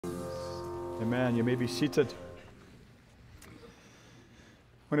Amen. You may be seated.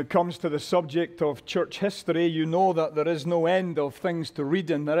 When it comes to the subject of church history, you know that there is no end of things to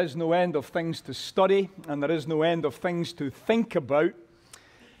read, and there is no end of things to study, and there is no end of things to think about.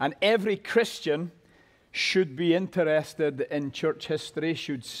 And every Christian should be interested in church history,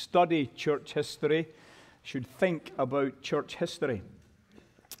 should study church history, should think about church history.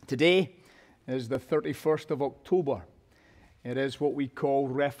 Today is the 31st of October. It is what we call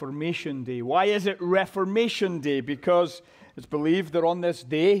Reformation Day. Why is it Reformation Day? Because it's believed that on this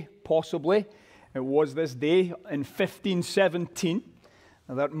day, possibly, it was this day in 1517,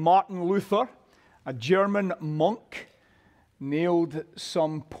 that Martin Luther, a German monk, nailed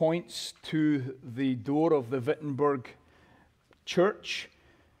some points to the door of the Wittenberg church,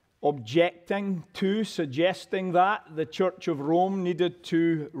 objecting to, suggesting that the Church of Rome needed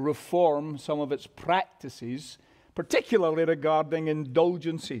to reform some of its practices, particularly regarding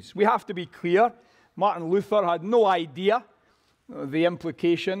indulgences. We have to be clear, Martin Luther had no idea the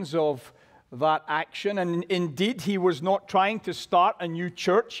implications of that action, and indeed he was not trying to start a new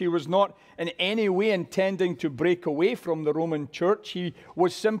church. He was not in any way intending to break away from the Roman Church. He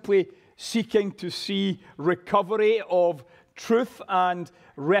was simply seeking to see recovery of truth and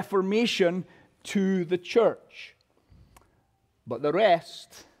reformation to the church. But the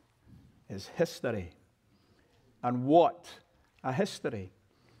rest is history. And what a history.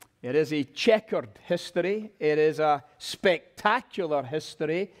 It is a checkered history. It is a spectacular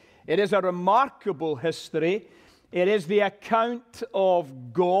history. It is a remarkable history. It is the account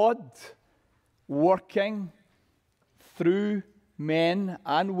of God working through men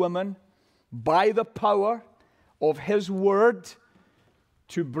and women by the power of His Word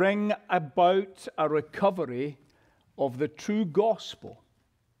to bring about a recovery of the true gospel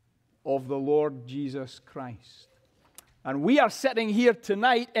of the Lord Jesus Christ. And we are sitting here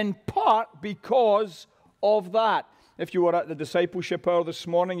tonight in part because of that. If you were at the discipleship hour this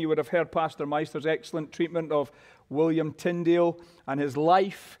morning, you would have heard Pastor Meister's excellent treatment of William Tyndale and his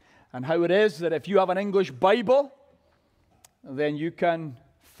life, and how it is that if you have an English Bible, then you can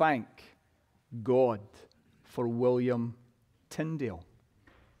thank God for William Tyndale,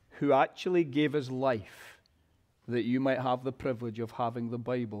 who actually gave his life that you might have the privilege of having the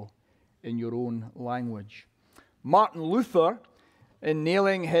Bible in your own language. Martin Luther, in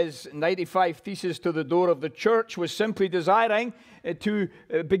nailing his 95 Theses to the door of the church, was simply desiring to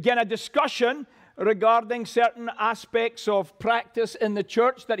begin a discussion regarding certain aspects of practice in the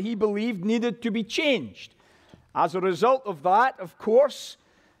church that he believed needed to be changed. As a result of that, of course,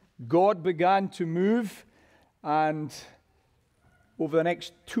 God began to move, and over the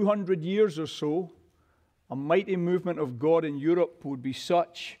next 200 years or so, a mighty movement of God in Europe would be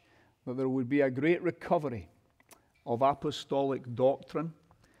such that there would be a great recovery of apostolic doctrine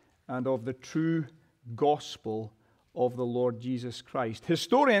and of the true gospel of the Lord Jesus Christ.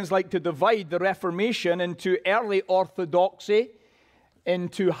 Historians like to divide the Reformation into early orthodoxy,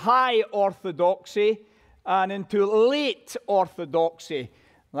 into high orthodoxy, and into late orthodoxy.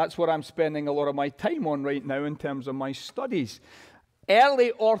 That's what I'm spending a lot of my time on right now in terms of my studies.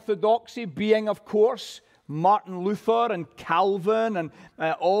 Early orthodoxy being, of course, Martin Luther and Calvin and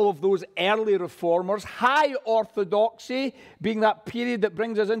all of those early reformers. High orthodoxy being that period that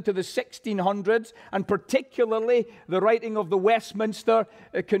brings us into the 1600s, and particularly the writing of the Westminster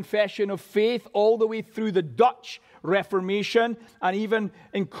Confession of Faith all the way through the Dutch Reformation, and even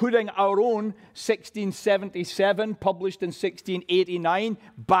including our own 1677, published in 1689,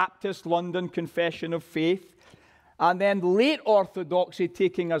 Baptist London Confession of Faith. And then late orthodoxy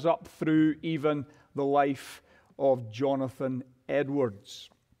taking us up through even the life of Jonathan Edwards.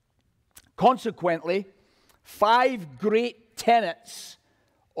 Consequently, 5 great tenets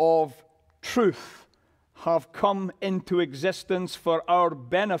of truth have come into existence for our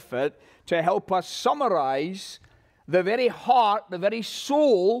benefit to help us summarize the very heart, the very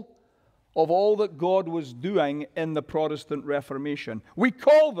soul of all that God was doing in the Protestant Reformation. We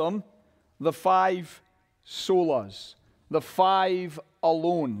call them the 5 solas, the 5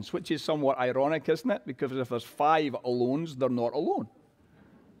 alones, which is somewhat ironic, isn't it? Because if there's 5 alones, they're not alone,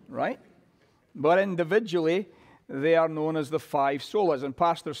 right? But individually, they are known as the 5 solas. And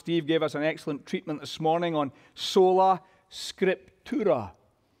Pastor Steve gave us an excellent treatment this morning on sola scriptura,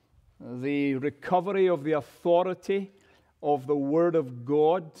 the recovery of the authority of the Word of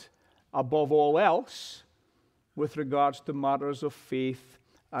God above all else with regards to matters of faith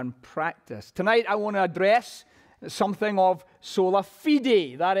and practice. Tonight, I want to address something of sola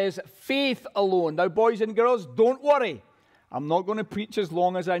fide, that is, faith alone. Now, boys and girls, don't worry. I'm not going to preach as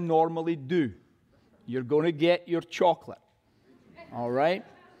long as I normally do. You're going to get your chocolate. All right?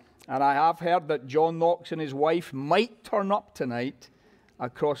 And I have heard that John Knox and his wife might turn up tonight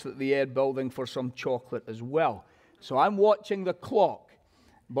across at the Ed building for some chocolate as well. So I'm watching the clock.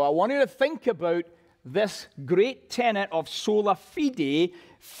 But I want you to think about this great tenet of sola fide,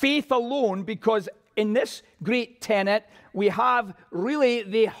 faith alone, because in this great tenet we have really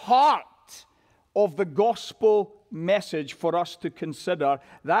the heart of the gospel message for us to consider.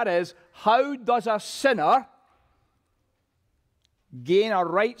 That is, how does a sinner gain a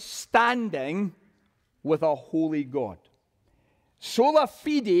right standing with a holy God? Sola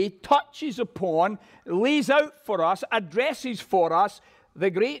fide touches upon, lays out for us, addresses for us the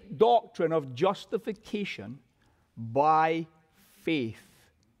great doctrine of justification by faith.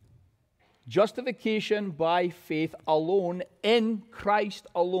 Justification by faith alone, in Christ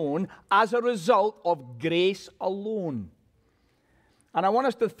alone, as a result of grace alone. And I want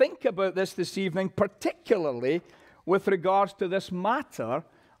us to think about this evening, particularly with regards to this matter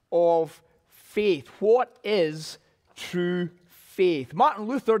of faith. What is true faith? Martin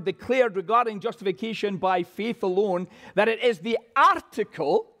Luther declared regarding justification by faith alone that it is the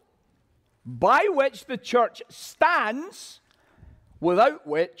article by which the church stands, without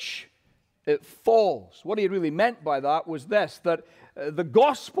which it falls. What he really meant by that was this, that the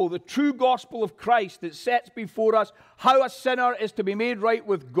gospel, the true gospel of Christ that sets before us how a sinner is to be made right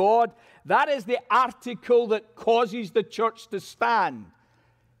with God, that is the article that causes the church to stand.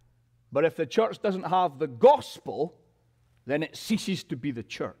 But if the church doesn't have the gospel, then it ceases to be the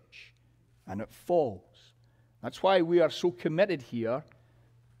church and it falls. That's why we are so committed here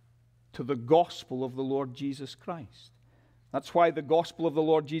to the gospel of the Lord Jesus Christ. That's why the gospel of the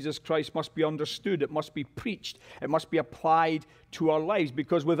Lord Jesus Christ must be understood. It must be preached. It must be applied to our lives,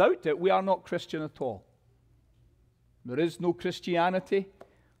 because without it, we are not Christian at all. There is no Christianity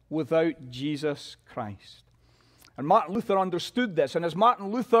without Jesus Christ. And Martin Luther understood this. And as Martin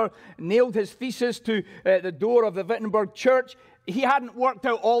Luther nailed his thesis to the door of the Wittenberg church, he hadn't worked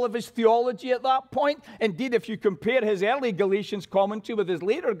out all of his theology at that point. Indeed, if you compare his early Galatians commentary with his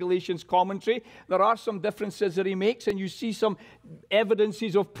later Galatians commentary, there are some differences that he makes, and you see some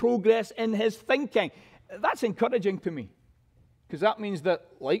evidences of progress in his thinking. That's encouraging to me, because that means that,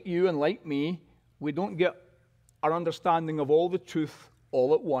 like you and like me, we don't get our understanding of all the truth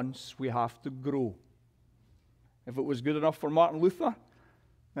all at once. We have to grow. If it was good enough for Martin Luther,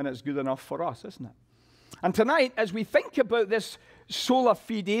 then it's good enough for us, isn't it? And tonight, as we think about this sola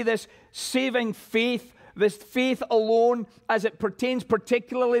fide, this saving faith, this faith alone, as it pertains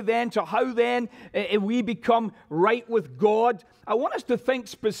particularly then to how then we become right with God, I want us to think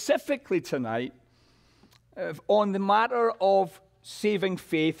specifically tonight on the matter of saving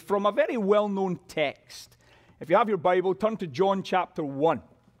faith from a very well-known text. If you have your Bible, turn to John chapter 1.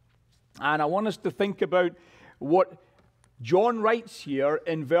 And I want us to think about what John writes here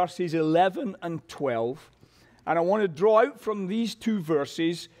in verses 11 and 12. And I want to draw out from these two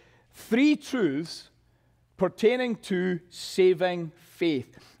verses three truths pertaining to saving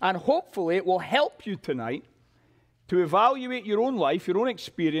faith. And hopefully it will help you tonight to evaluate your own life, your own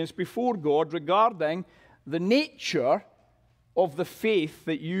experience before God regarding the nature of the faith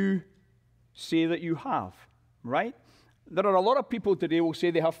that you say that you have, right? There are a lot of people today who will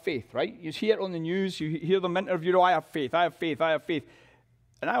say they have faith, right? You hear it on the news, you hear them interviewed, oh, I have faith, I have faith, I have faith.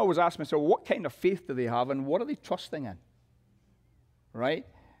 And I always ask myself, what kind of faith do they have and what are they trusting in, right?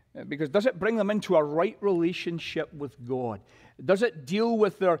 Because does it bring them into a right relationship with God? Does it deal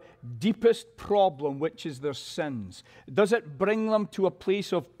with their deepest problem, which is their sins? Does it bring them to a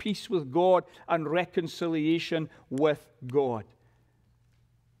place of peace with God and reconciliation with God?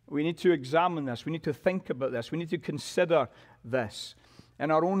 We need to examine this. We need to think about this. We need to consider this. In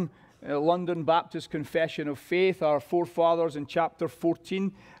our own London Baptist Confession of Faith, our forefathers in chapter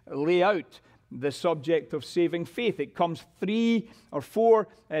 14 lay out the subject of saving faith. It comes 3 or 4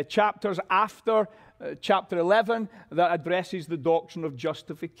 chapters after chapter 11 that addresses the doctrine of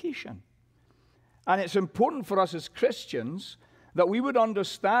justification. And it's important for us as Christians that we would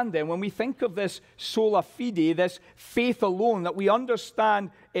understand then, when we think of this sola fide, this faith alone, that we understand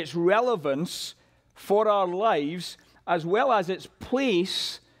its relevance for our lives as well as its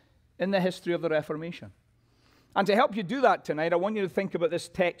place in the history of the Reformation. And to help you do that tonight, I want you to think about this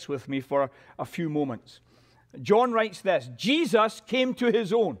text with me for a few moments. John writes this: Jesus came to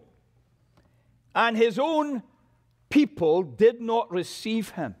his own, and his own people did not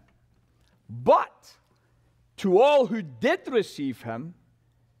receive him. But to all who did receive him,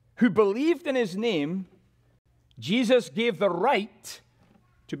 who believed in his name, Jesus gave the right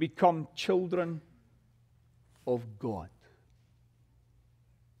to become children of God.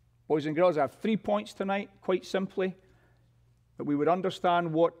 Boys and girls, I have 3 points tonight, quite simply, that we would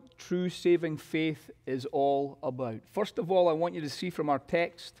understand what true saving faith is all about. First of all, I want you to see from our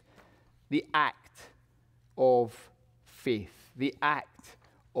text the act of faith. The act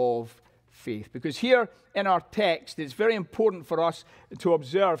of faith. Because here in our text, it's very important for us to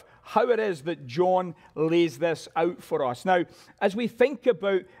observe how it is that John lays this out for us. Now, as we think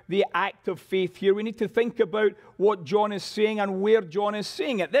about the act of faith here, we need to think about what John is saying and where John is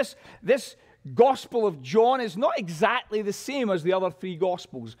saying it. This Gospel of John is not exactly the same as the other three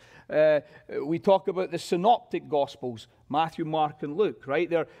Gospels. We talk about the synoptic Gospels, Matthew, Mark, and Luke, right?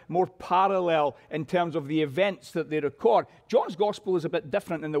 They're more parallel in terms of the events that they record. John's Gospel is a bit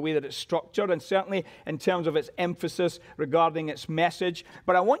different in the way that it's structured, and certainly in terms of its emphasis regarding its message.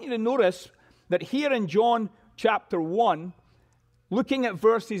 But I want you to notice that here in John chapter 1, looking at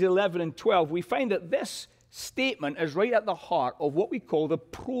verses 11 and 12, we find that this statement is right at the heart of what we call the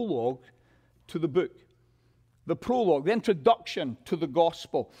prologue to the book. The prologue, the introduction to the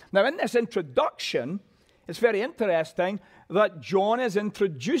gospel. Now, in this introduction, it's very interesting that John is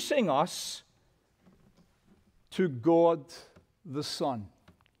introducing us to God the Son.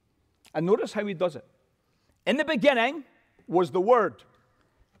 And notice how he does it. In the beginning was the Word,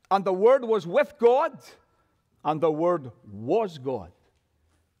 and the Word was with God, and the Word was God.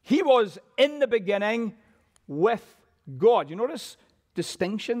 He was in the beginning with God. You notice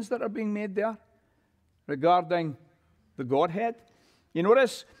distinctions that are being made there regarding the Godhead. You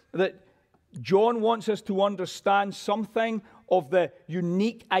notice that John wants us to understand something of the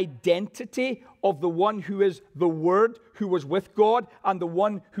unique identity of the one who is the Word, who was with God, and the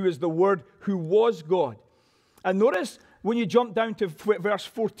one who is the Word, who was God. And notice when you jump down to verse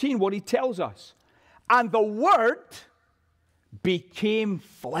 14, what he tells us. And the Word became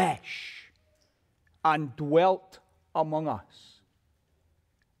flesh and dwelt among us.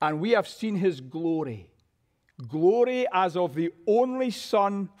 And we have seen his glory. Glory as of the only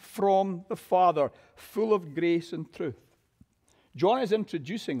Son from the Father, full of grace and truth. John is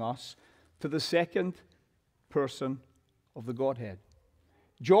introducing us to the second person of the Godhead.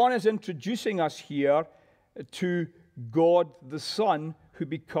 John is introducing us here to God the Son who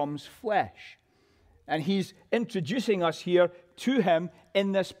becomes flesh. And he's introducing us here to him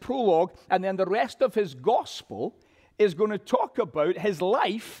in this prologue. And then the rest of his gospel is going to talk about his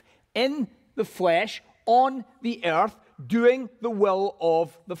life in the flesh on the earth doing the will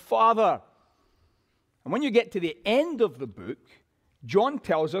of the Father. And when you get to the end of the book, John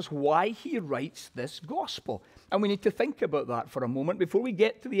tells us why he writes this gospel. And we need to think about that for a moment before we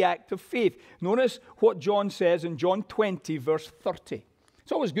get to the act of faith. Notice what John says in John 20, verse 30.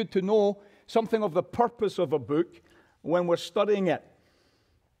 It's always good to know something of the purpose of a book when we're studying it.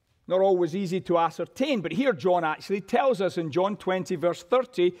 Not always easy to ascertain, but here John actually tells us in John 20, verse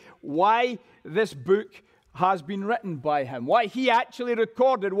 30, why this book has been written by him, why he actually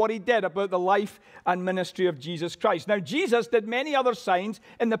recorded what he did about the life and ministry of Jesus Christ. Now, Jesus did many other signs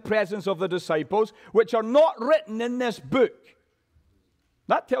in the presence of the disciples, which are not written in this book.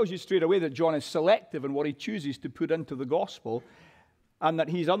 That tells you straight away that John is selective in what he chooses to put into the gospel, and that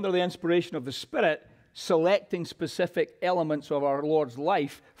he's under the inspiration of the Spirit, selecting specific elements of our Lord's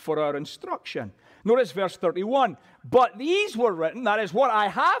life for our instruction. Notice verse 31. But these were written, that is what I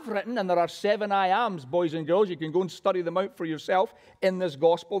have written, and there are 7 I ams, boys and girls. You can go and study them out for yourself in this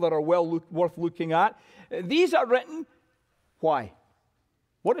gospel that are worth looking at. These are written, why?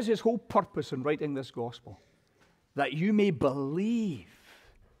 What is his whole purpose in writing this gospel? That you may believe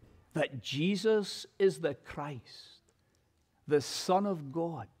that Jesus is the Christ, the Son of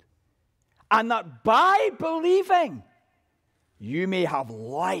God, and that by believing, you may have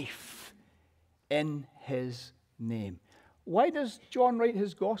life in his name. Why does John write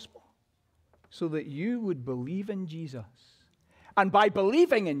his gospel? So that you would believe in Jesus. And by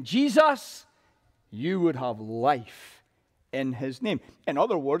believing in Jesus, you would have life in his name. In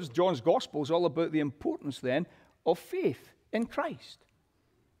other words, John's gospel is all about the importance then of faith in Christ.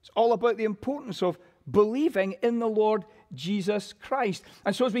 It's all about the importance of believing in the Lord Jesus Christ.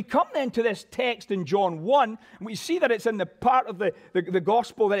 And so as we come then to this text in John 1, we see that it's in the part of the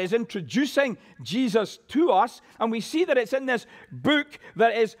gospel that is introducing Jesus to us, and we see that it's in this book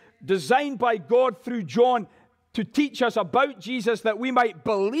that is designed by God through John to teach us about Jesus, that we might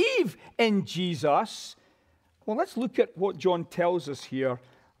believe in Jesus. Well, let's look at what John tells us here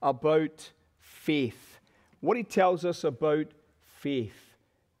about faith. What he tells us about faith.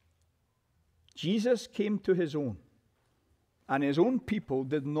 Jesus came to his own, and his own people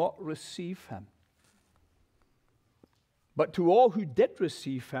did not receive him. But to all who did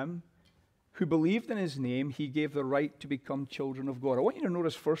receive him, who believed in his name, he gave the right to become children of God. I want you to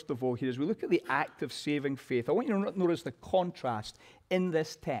notice, first of all, here, as we look at the act of saving faith, I want you to notice the contrast in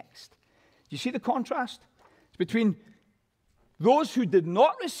this text. Do you see the contrast? It's between those who did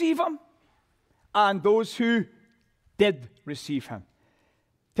not receive him and those who did receive him.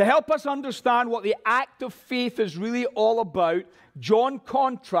 To help us understand what the act of faith is really all about, John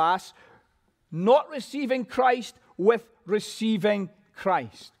contrasts not receiving Christ with receiving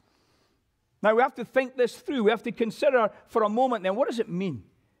Christ. Now, we have to think this through. We have to consider for a moment then, what does it mean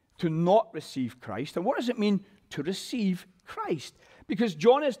to not receive Christ? And what does it mean to receive Christ? Because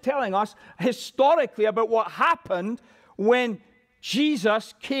John is telling us historically about what happened when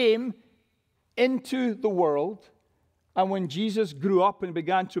Jesus came into the world and when Jesus grew up and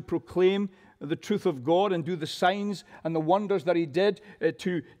began to proclaim the truth of God and do the signs and the wonders that he did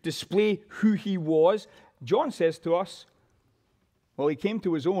to display who he was. John says to us, well, he came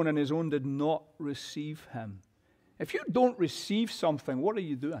to his own, and his own did not receive him. If you don't receive something, what are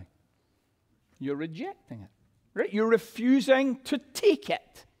you doing? You're rejecting it, right? You're refusing to take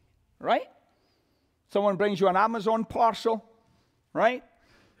it, right? Someone brings you an Amazon parcel, right?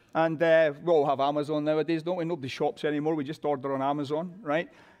 And we all have Amazon nowadays, don't we? Nobody shops anymore. We just order on Amazon, right?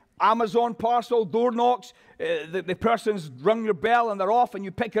 Amazon parcel, door knocks, the person's rung your bell and they're off, and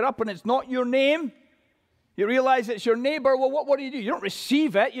you pick it up and it's not your name. You realize it's your neighbor. Well, what do? You don't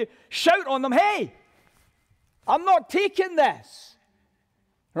receive it. You shout on them, hey, I'm not taking this.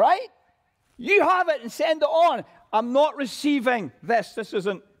 Right? You have it and send it on. I'm not receiving this. This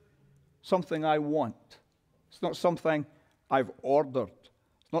isn't something I want. It's not something I've ordered.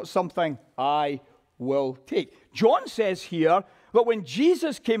 It's not something I will take. John says here that when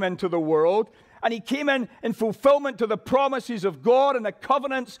Jesus came into the world, and he came in fulfillment to the promises of God and the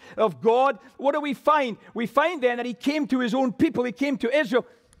covenants of God, what do we find? We find then that he came to his own people, he came to Israel,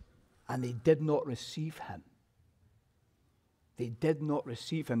 and they did not receive him. They did not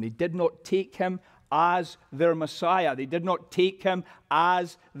receive him. They did not take him as their Messiah. They did not take him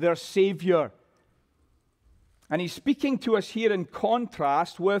as their Savior. And he's speaking to us here in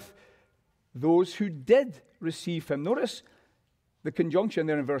contrast with those who did receive him. Notice the conjunction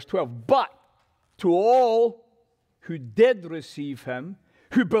there in verse 12. But to all who did receive him,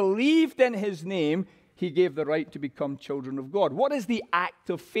 who believed in his name, he gave the right to become children of God. What is the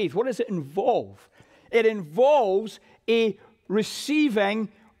act of faith? What does it involve? It involves a receiving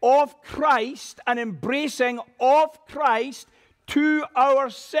of Christ, an embracing of Christ to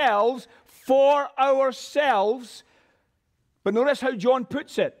ourselves, for ourselves. But notice how John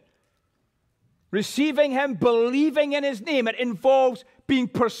puts it. Receiving him, believing in his name. It involves being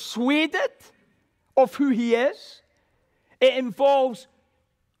persuaded of who he is. It involves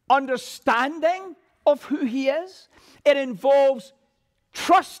understanding of who he is. It involves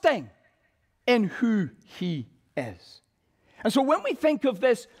trusting in who he is. And so when we think of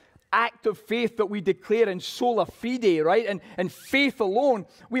this act of faith that we declare in sola fide, right, and faith alone,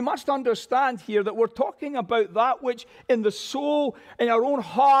 we must understand here that we're talking about that which in the soul, in our own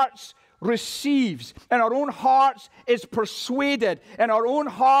hearts, receives, in our own hearts is persuaded, in our own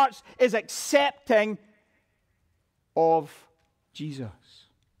hearts is accepting of Jesus.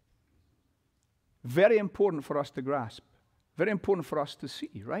 Very important for us to grasp. Very important for us to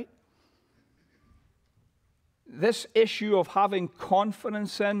see, right? This issue of having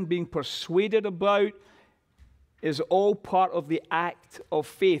confidence in, being persuaded about, is all part of the act of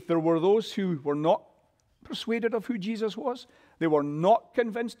faith. There were those who were not persuaded of who Jesus was. They were not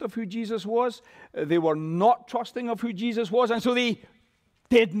convinced of who Jesus was. They were not trusting of who Jesus was. And so they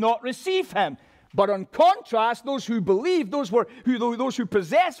did not receive him. But on contrast, those who believed, those who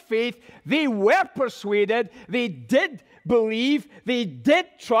possessed faith, they were persuaded. They did believe. They did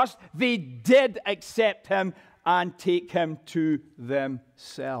trust. They did accept him and take him to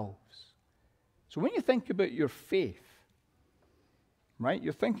themselves. So when you think about your faith, right,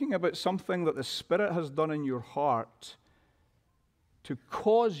 you're thinking about something that the Spirit has done in your heart to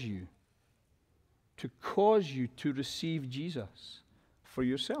cause you to receive Jesus for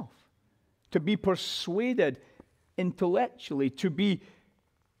yourself, to be persuaded intellectually, to be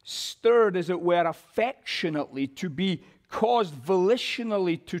stirred, as it were, affectionately, to be caused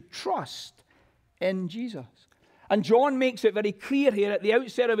volitionally to trust in Jesus. And John makes it very clear here at the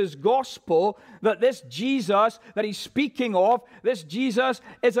outset of his gospel that this Jesus that he's speaking of, this Jesus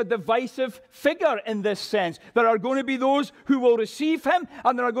is a divisive figure in this sense. There are going to be those who will receive him,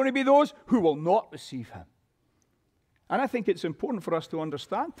 and there are going to be those who will not receive him. And I think it's important for us to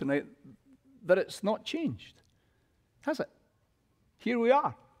understand tonight that it's not changed, has it? Here we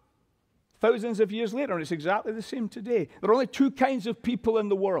are, thousands of years later, and it's exactly the same today. There are only two kinds of people in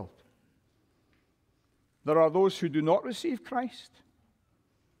the world. There are those who do not receive Christ,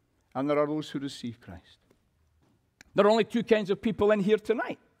 and there are those who receive Christ. There are only two kinds of people in here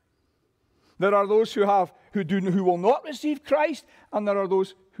tonight. There are those who will not receive Christ, and there are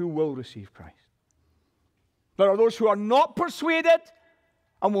those who will receive Christ. There are those who are not persuaded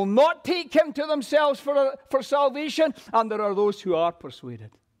and will not take him to themselves for salvation, and there are those who are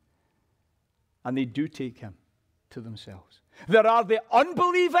persuaded, and they do take him to themselves. There are the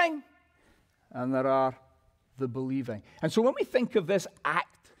unbelieving, and there are the believing. And so when we think of this act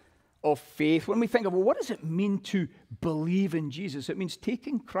of faith, when we think of, well, what does it mean to believe in Jesus? It means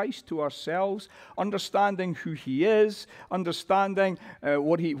taking Christ to ourselves, understanding who he is, understanding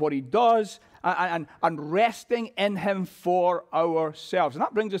what he does, and resting in him for ourselves. And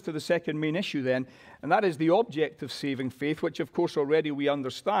that brings us to the second main issue then, and that is the object of saving faith, which of course already we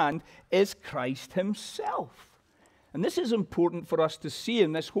understand is Christ himself. And this is important for us to see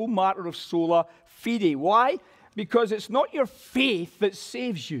in this whole matter of sola fide. Why? Because it's not your faith that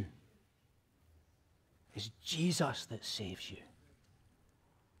saves you. It's Jesus that saves you.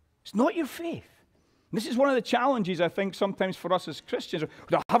 It's not your faith. And this is one of the challenges, I think, sometimes for us as Christians. We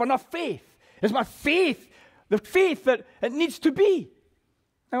don't have enough faith. Is my faith the faith that it needs to be?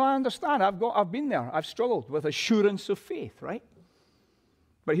 Now, I understand. I've been there. I've struggled with assurance of faith, right?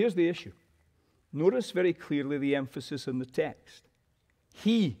 But here's the issue. Notice very clearly the emphasis in the text.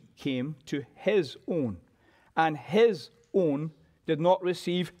 He came to his own, and his own did not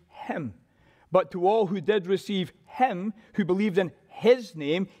receive him. But to all who did receive him, who believed in his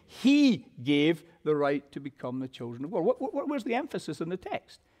name, he gave the right to become the children of God. Where's the emphasis in the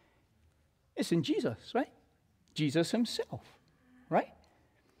text? It's in Jesus, right? Jesus himself, right?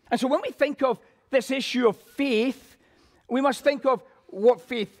 And so when we think of this issue of faith, we must think of what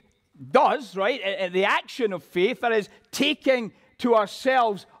faith does, right? The action of faith, that is taking to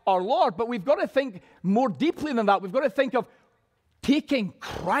ourselves our Lord. But we've got to think more deeply than that. We've got to think of taking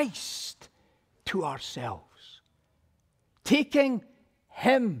Christ to ourselves. Taking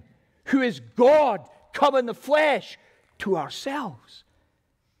him, who is God, come in the flesh, to ourselves.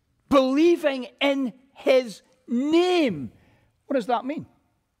 Believing in his name. What does that mean?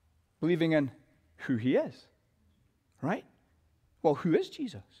 Believing in who he is, right? Well, who is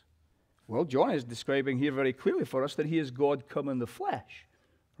Jesus? Well, John is describing here very clearly for us that he is God come in the flesh,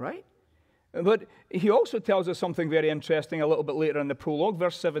 right? But he also tells us something very interesting a little bit later in the prologue,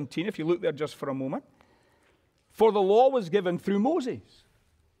 verse 17, if you look there just for a moment. For the law was given through Moses.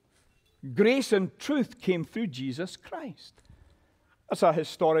 Grace and truth came through Jesus Christ. That's a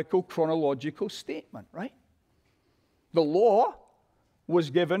historical, chronological statement, right? The law was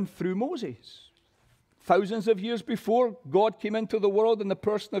given through Moses. Thousands of years before God came into the world in the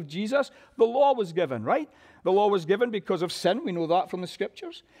person of Jesus, the law was given, right? The law was given because of sin. We know that from the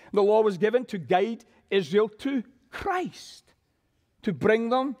scriptures. The law was given to guide Israel to Christ, to bring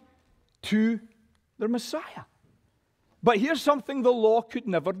them to their Messiah. But here's something the law could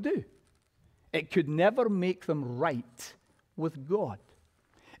never do. It could never make them right with God.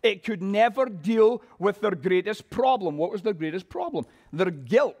 It could never deal with their greatest problem. What was their greatest problem? Their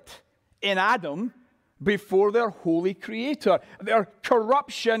guilt in Adam before their holy Creator, their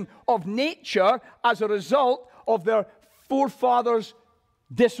corruption of nature as a result of their forefathers'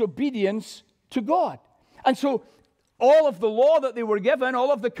 disobedience to God. And so all of the law that they were given,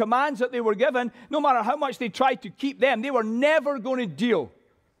 all of the commands that they were given, no matter how much they tried to keep them, they were never going to deal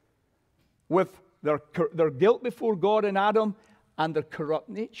with their guilt before God in Adam and their corrupt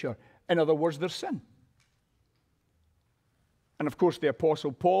nature. In other words, their sin. And of course, the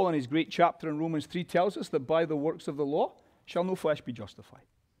Apostle Paul in his great chapter in Romans 3 tells us that by the works of the law shall no flesh be justified.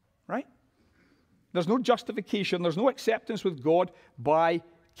 Right? There's no justification, there's no acceptance with God by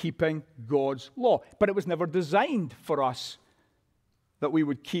keeping God's law. But it was never designed for us that we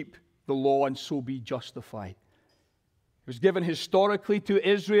would keep the law and so be justified. It was given historically to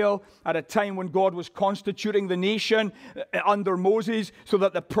Israel at a time when God was constituting the nation under Moses so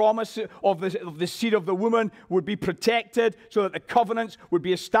that the promise of the seed of the woman would be protected, so that the covenants would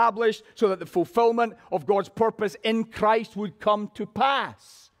be established, so that the fulfillment of God's purpose in Christ would come to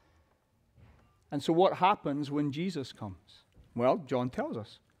pass. And so what happens when Jesus comes? Well, John tells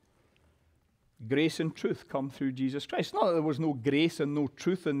us. Grace and truth come through Jesus Christ. Not that there was no grace and no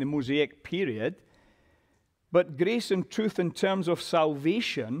truth in the Mosaic period, but grace and truth in terms of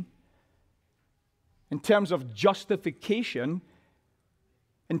salvation, in terms of justification,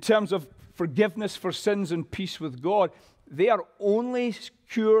 in terms of forgiveness for sins and peace with God, they are only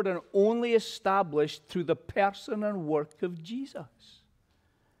secured and only established through the person and work of Jesus.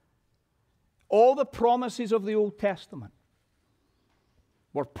 All the promises of the Old Testament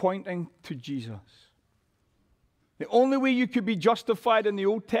were pointing to Jesus. The only way you could be justified in the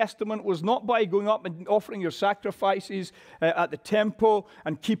Old Testament was not by going up and offering your sacrifices at the temple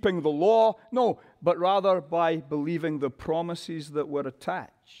and keeping the law. No, but rather by believing the promises that were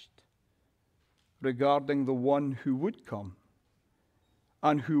attached regarding the one who would come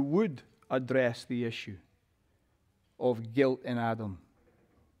and who would address the issue of guilt in Adam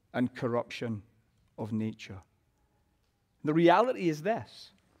and corruption of nature. The reality is this,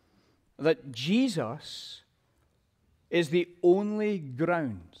 that Jesus is the only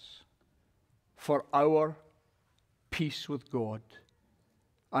grounds for our peace with God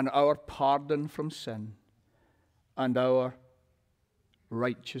and our pardon from sin and our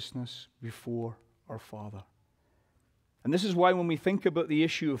righteousness before our Father. And this is why when we think about the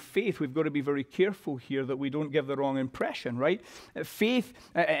issue of faith, we've got to be very careful here that we don't give the wrong impression, right? Faith,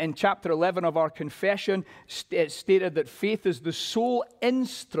 in chapter 11 of our confession, stated that faith is the sole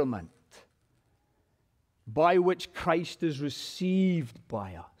instrument by which Christ is received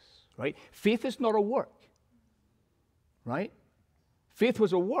by us, right? Faith is not a work, right? Faith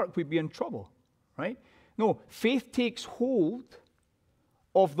was a work, we'd be in trouble, right? No, faith takes hold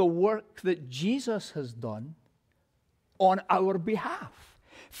of the work that Jesus has done on our behalf.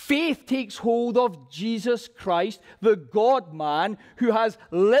 Faith takes hold of Jesus Christ, the God-man, who has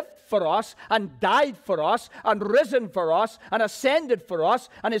lived for us and died for us and risen for us and ascended for us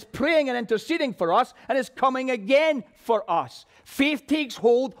and is praying and interceding for us and is coming again for us. Faith takes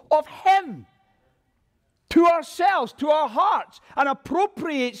hold of Him to ourselves, to our hearts, and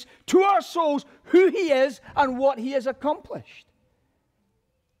appropriates to our souls who He is and what He has accomplished.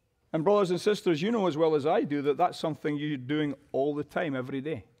 And brothers and sisters, you know as well as I do that that's something you're doing all the time, every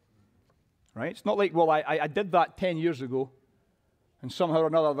day. Right? It's not like, well, I did that 10 years ago, and somehow or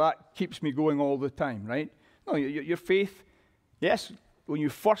another that keeps me going all the time, right? No, your faith, yes, when you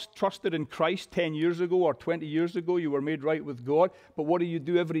first trusted in Christ 10 years ago or 20 years ago, you were made right with God. But what do you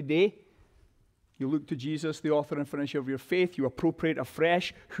do every day? You look to Jesus, the author and finisher of your faith. You appropriate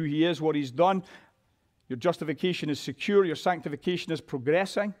afresh who He is, what He's done. Your justification is secure. Your sanctification is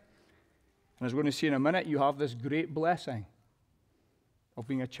progressing. And as we're going to see in a minute, you have this great blessing of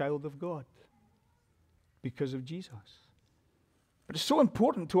being a child of God because of Jesus. But it's so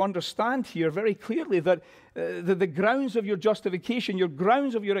important to understand here very clearly that the grounds of your justification, your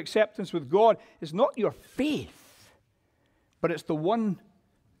grounds of your acceptance with God is not your faith, but it's the one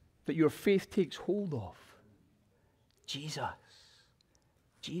that your faith takes hold of. Jesus.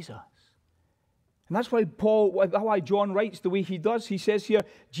 Jesus. And that's why John writes the way he does. He says here,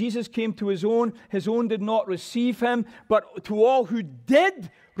 Jesus came to His own did not receive Him, but to all who did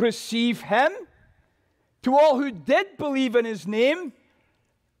receive Him, to all who did believe in His name,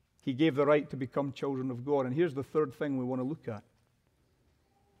 He gave the right to become children of God. And here's the third thing we want to look at.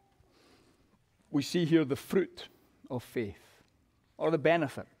 We see here the fruit of faith, or the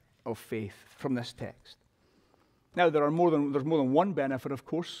benefit of faith from this text. Now, there's more than one benefit, of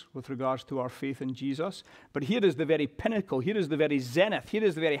course, with regards to our faith in Jesus. But here is the very pinnacle. Here is the very zenith. Here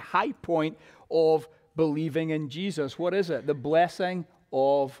is the very high point of believing in Jesus. What is it? The blessing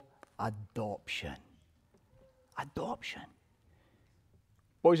of adoption. Adoption.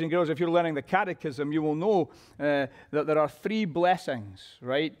 Boys and girls, if you're learning the catechism, you will know that there are three blessings,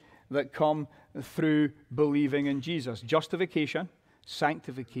 right, that come through believing in Jesus. Justification,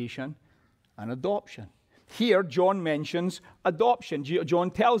 sanctification, and adoption. Here, John mentions adoption. John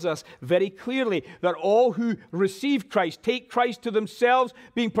tells us very clearly that all who receive Christ, take Christ to themselves,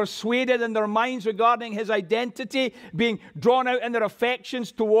 being persuaded in their minds regarding His identity, being drawn out in their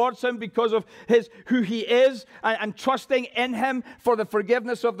affections towards Him because of who He is, and trusting in Him for the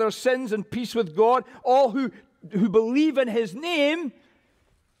forgiveness of their sins and peace with God. All who believe in His name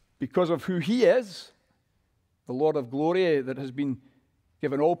because of who He is, the Lord of glory that has been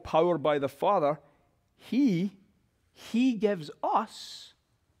given all power by the Father, He gives us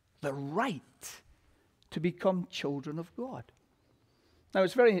the right to become children of God. Now,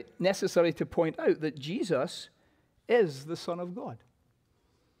 it's very necessary to point out that Jesus is the Son of God.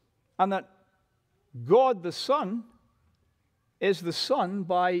 And that God the Son is the Son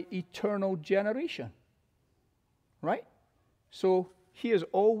by eternal generation. Right? So, He has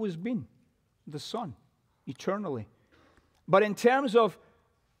always been the Son, eternally. But in terms of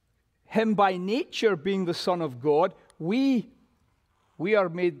Him by nature being the Son of God, we are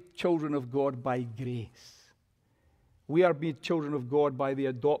made children of God by grace. We are made children of God by the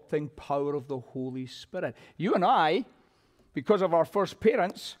adopting power of the Holy Spirit. You and I, because of our first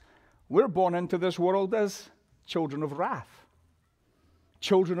parents, we're born into this world as children of wrath,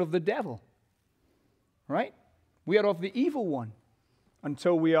 children of the devil, right? We are of the evil one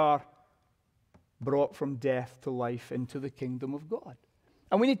until we are brought from death to life into the kingdom of God.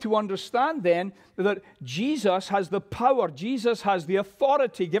 And we need to understand then that Jesus has the power, Jesus has the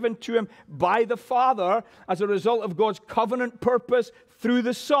authority given to him by the Father as a result of God's covenant purpose through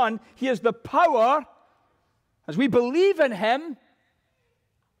the Son. He has the power, as we believe in him,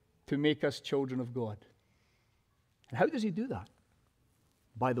 to make us children of God. And how does he do that?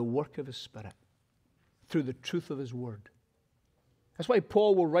 By the work of his Spirit, through the truth of his word. That's why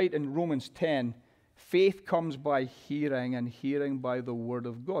Paul will write in Romans 10, faith comes by hearing, and hearing by the word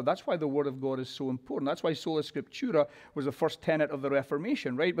of God. That's why the word of God is so important. That's why sola scriptura was the first tenet of the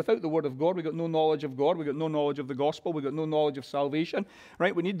Reformation, right? Without the word of God, we got no knowledge of God. We got no knowledge of the gospel. We got no knowledge of salvation,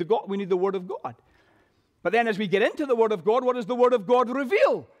 right? We need the word of God. But then as we get into the word of God, what does the word of God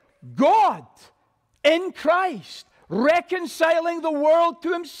reveal? God in Christ, reconciling the world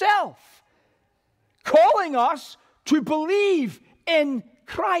to himself, calling us to believe in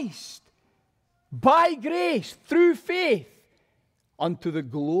Christ by grace through faith unto the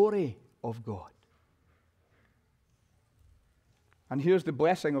glory of God. And here's the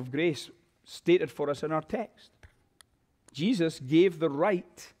blessing of grace stated for us in our text. Jesus gave the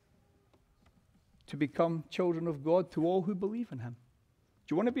right to become children of God to all who believe in him.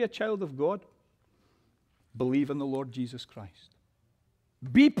 Do you want to be a child of God? Believe in the Lord Jesus Christ.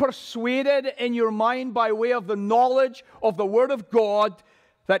 Be persuaded in your mind by way of the knowledge of the Word of God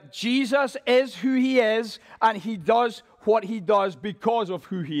that Jesus is who he is, and he does what he does because of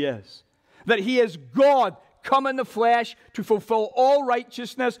who he is. That he is God come in the flesh to fulfill all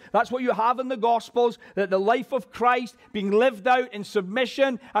righteousness. That's what you have in the Gospels, that the life of Christ being lived out in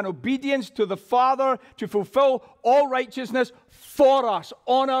submission and obedience to the Father to fulfill all righteousness for us,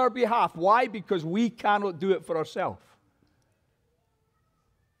 on our behalf. Why? Because we cannot do it for ourselves.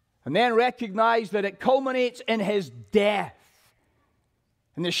 And then recognize that it culminates in his death,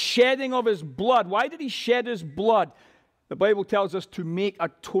 in the shedding of his blood. Why did he shed his blood? The Bible tells us to make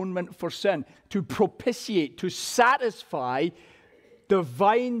atonement for sin, to propitiate, to satisfy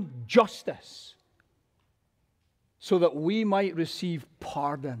divine justice, so that we might receive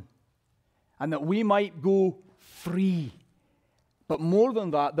pardon and that we might go free. But more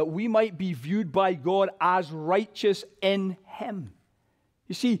than that, that we might be viewed by God as righteous in him.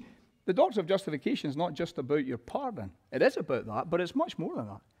 You see, the doctrine of justification is not just about your pardon. It is about that, but it's much more than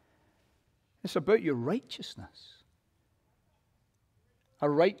that. It's about your righteousness. A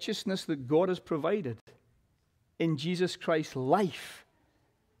righteousness that God has provided in Jesus Christ's life.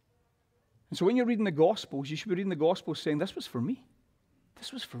 And so when you're reading the Gospels, you should be reading the Gospels saying, this was for me.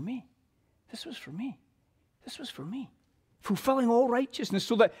 This was for me. This was for me. This was for me. Fulfilling all righteousness,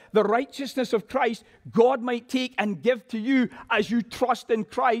 so that the righteousness of Christ God might take and give to you as you trust in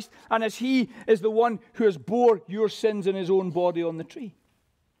Christ, and as he is the one who has bore your sins in his own body on the tree.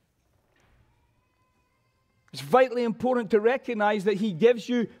 It's vitally important to recognize that he gives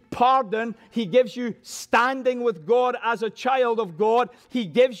you pardon. He gives you standing with God as a child of God. He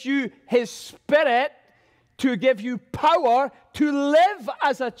gives you his Spirit to give you power to live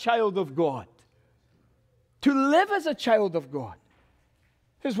as a child of God. To live as a child of God.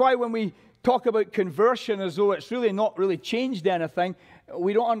 This is why when we talk about conversion as though it's really not really changed anything,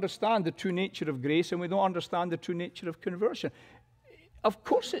 we don't understand the true nature of grace, and we don't understand the true nature of conversion. Of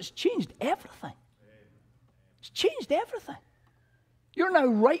course it's changed everything. It's changed everything. You're now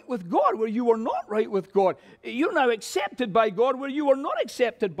right with God where you were not right with God. You're now accepted by God where you were not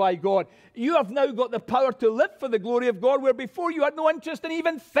accepted by God. You have now got the power to live for the glory of God where before you had no interest in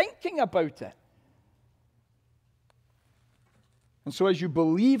even thinking about it. And so as you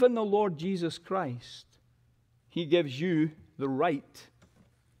believe in the Lord Jesus Christ, he gives you the right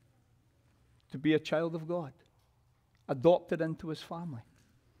to be a child of God, adopted into his family.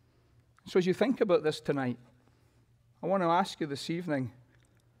 So as you think about this tonight, I want to ask you this evening,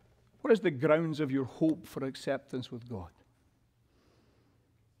 what is the grounds of your hope for acceptance with God?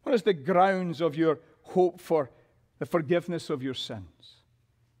 What is the grounds of your hope for the forgiveness of your sins?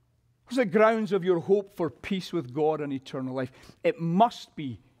 What's the grounds of your hope for peace with God and eternal life? It must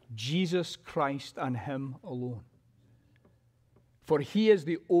be Jesus Christ and him alone. For he is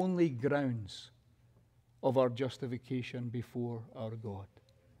the only grounds of our justification before our God.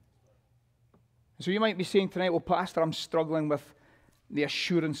 So you might be saying tonight, well, Pastor, I'm struggling with the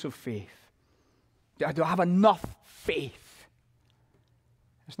assurance of faith. Do I have enough faith?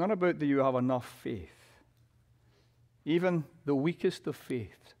 It's not about do you have enough faith. Even the weakest of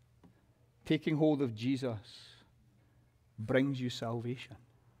faith, taking hold of Jesus, brings you salvation.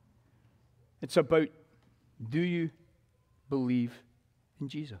 It's about, do you believe in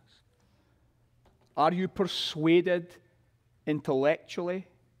Jesus? Are you persuaded intellectually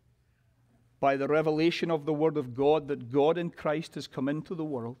by the revelation of the Word of God that God in Christ has come into the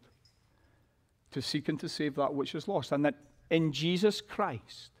world to seek and to save that which is lost. And that in Jesus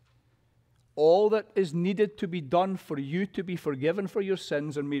Christ, all that is needed to be done for you to be forgiven for your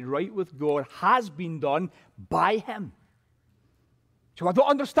sins and made right with God has been done by Him. So I don't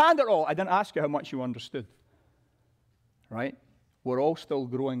understand it all. I didn't ask you how much you understood. Right? We're all still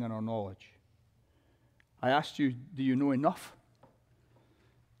growing in our knowledge. I asked you, do you know enough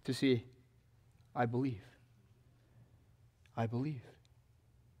to say, I believe? I believe.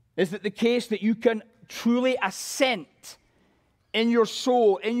 Is it the case that you can truly assent in your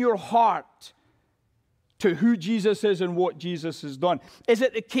soul, in your heart, to who Jesus is and what Jesus has done? Is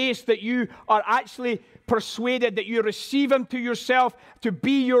it the case that you are actually persuaded that you receive Him to yourself to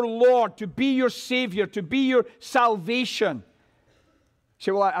be your Lord, to be your Savior, to be your salvation? You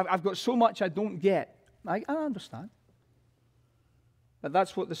say, well, I've got so much I don't get. I understand. But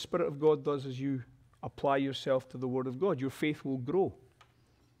that's what the Spirit of God does as you apply yourself to the Word of God. Your faith will grow.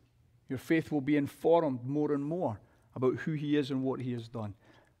 Your faith will be informed more and more about who He is and what He has done.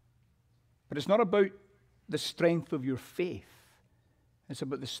 But it's not about the strength of your faith. It's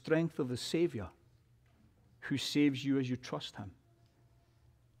about the strength of the Savior who saves you as you trust Him.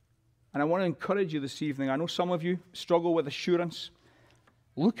 And I want to encourage you this evening. I know some of you struggle with assurance.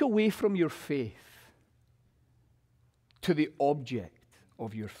 Look away from your faith to the object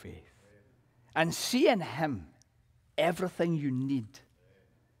of your faith and see in Him everything you need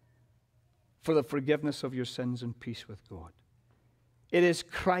for the forgiveness of your sins and peace with God. It is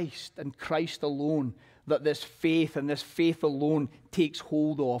Christ and Christ alone that this faith and this faith alone takes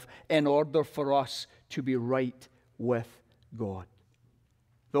hold of in order for us to be right with God.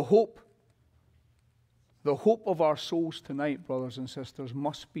 The hope of our souls tonight, brothers and sisters,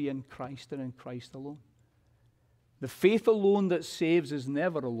 must be in Christ and in Christ alone. The faith alone that saves is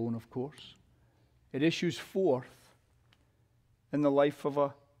never alone, of course. It issues forth in the life of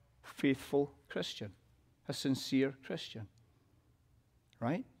a faithful Christian, a sincere Christian.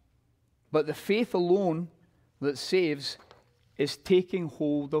 Right? But the faith alone that saves is taking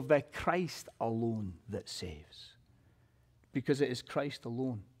hold of the Christ alone that saves. Because it is Christ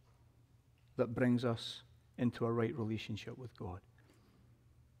alone that brings us into a right relationship with God.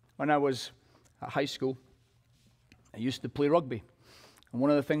 When I was at high school, I used to play rugby. And one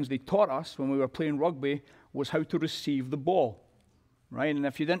of the things they taught us when we were playing rugby was how to receive the ball. Right? And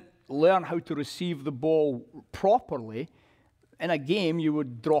if you didn't learn how to receive the ball properly, in a game you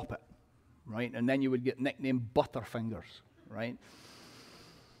would drop it. Right? And then you would get nicknamed Butterfingers. Right?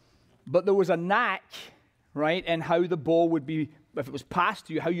 But there was a knack, right, in how the ball would be, if it was passed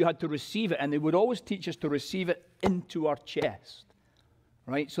to you, how you had to receive it. And they would always teach us to receive it into our chest.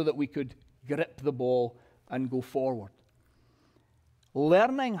 Right? So that we could grip the ball and go forward.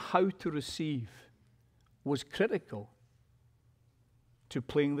 Learning how to receive was critical to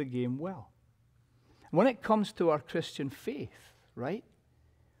playing the game well. When it comes to our Christian faith, right?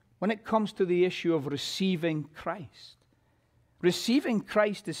 When it comes to the issue of receiving Christ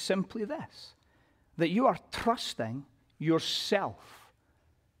is simply this, that you are trusting yourself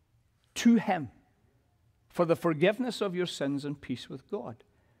to Him for the forgiveness of your sins and peace with God.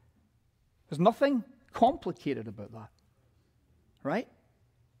 There's nothing complicated about that, right?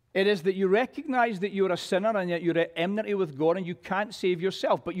 It is that you recognize that you're a sinner and yet you're at enmity with God and you can't save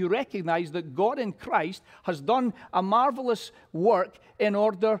yourself. But you recognize that God in Christ has done a marvelous work in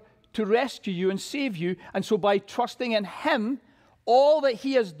order to rescue you and save you. And so by trusting in Him, all that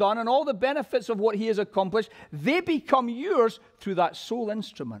He has done and all the benefits of what He has accomplished, they become yours through that sole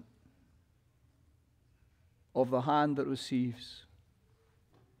instrument of the hand that receives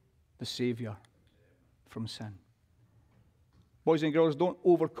the Savior from sin. Boys and girls, don't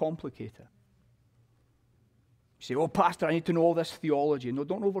overcomplicate it. You say, oh, Pastor, I need to know all this theology. No,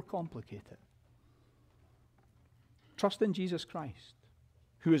 don't overcomplicate it. Trust in Jesus Christ,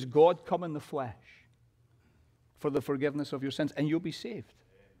 who is God come in the flesh, for the forgiveness of your sins, and you'll be saved.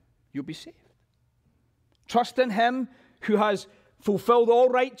 You'll be saved. Trust in Him who has fulfilled all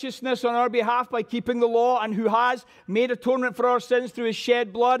righteousness on our behalf by keeping the law, and who has made atonement for our sins through His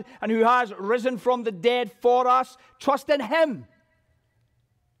shed blood, and who has risen from the dead for us. Trust in Him,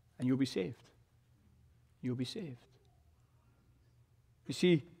 and you'll be saved. You'll be saved. You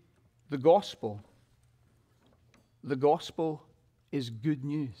see, the gospel is good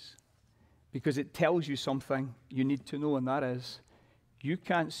news, because it tells you something you need to know, and that is, you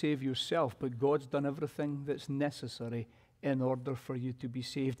can't save yourself, but God's done everything that's necessary in order for you to be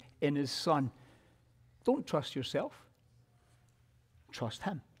saved in His Son. Don't trust yourself. Trust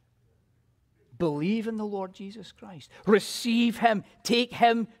Him. Believe in the Lord Jesus Christ. Receive Him. Take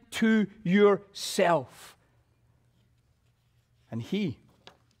Him to yourself. And He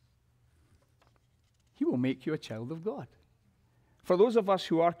will make you a child of God. For those of us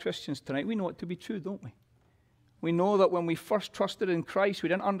who are Christians tonight, we know it to be true, don't we? We know that when we first trusted in Christ, we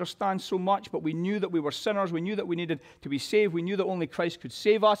didn't understand so much, but we knew that we were sinners. We knew that we needed to be saved. We knew that only Christ could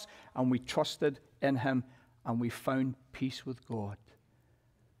save us, and we trusted in Him, and we found peace with God.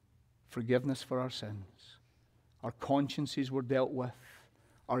 Forgiveness for our sins. Our consciences were dealt with.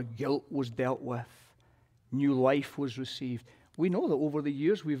 Our guilt was dealt with. New life was received. We know that over the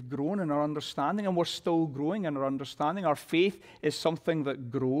years we've grown in our understanding, and we're still growing in our understanding. Our faith is something that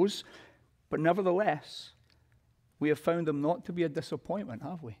grows, but nevertheless, we have found Him not to be a disappointment,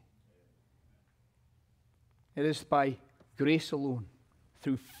 have we? It is by grace alone,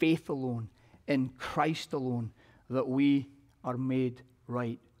 through faith alone, in Christ alone, that we are made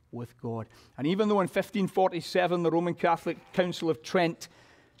right with God. And even though in 1547 the Roman Catholic Council of Trent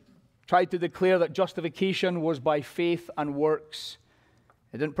tried to declare that justification was by faith and works,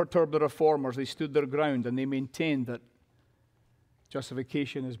 it didn't perturb the Reformers. They stood their ground and they maintained that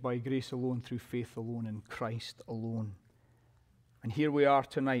justification is by grace alone, through faith alone, in Christ alone. And here we are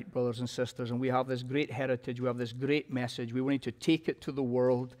tonight, brothers and sisters, and we have this great heritage, we have this great message. We need to take it to the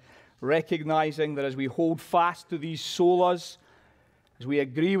world, recognizing that as we hold fast to these solas, as we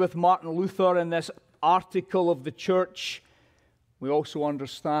agree with Martin Luther in this article of the church, we also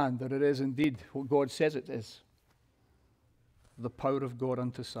understand that it is indeed what God says it is. The power of God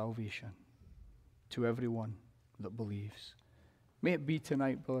unto salvation to everyone that believes. May it be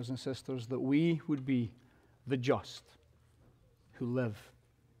tonight, brothers and sisters, that we would be the just who live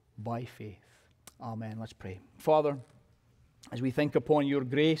by faith. Amen. Let's pray. Father, as we think upon your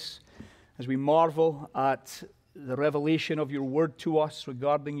grace, as we marvel at the revelation of your word to us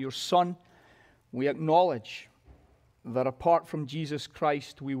regarding your Son, we acknowledge that apart from Jesus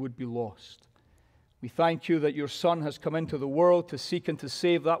Christ, we would be lost. We thank you that your Son has come into the world to seek and to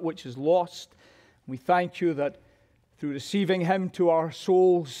save that which is lost. We thank you that through receiving Him to our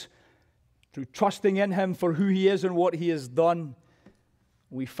souls, through trusting in Him for who He is and what He has done,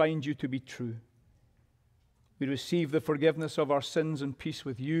 we find you to be true. We receive the forgiveness of our sins and peace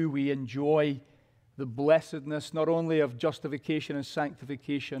with you. We enjoy the blessedness not only of justification and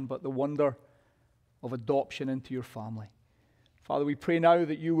sanctification, but the wonder of adoption into your family. Father, we pray now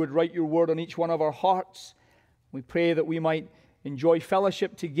that you would write your word on each one of our hearts. We pray that we might enjoy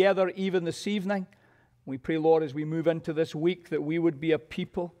fellowship together even this evening. We pray, Lord, as we move into this week, that we would be a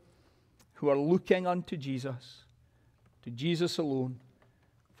people who are looking unto Jesus, to Jesus alone,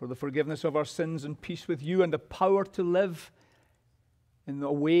 for the forgiveness of our sins and peace with you and the power to live in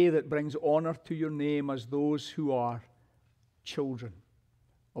a way that brings honor to your name as those who are children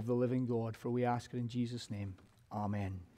of the living God. For we ask it in Jesus' name. Amen.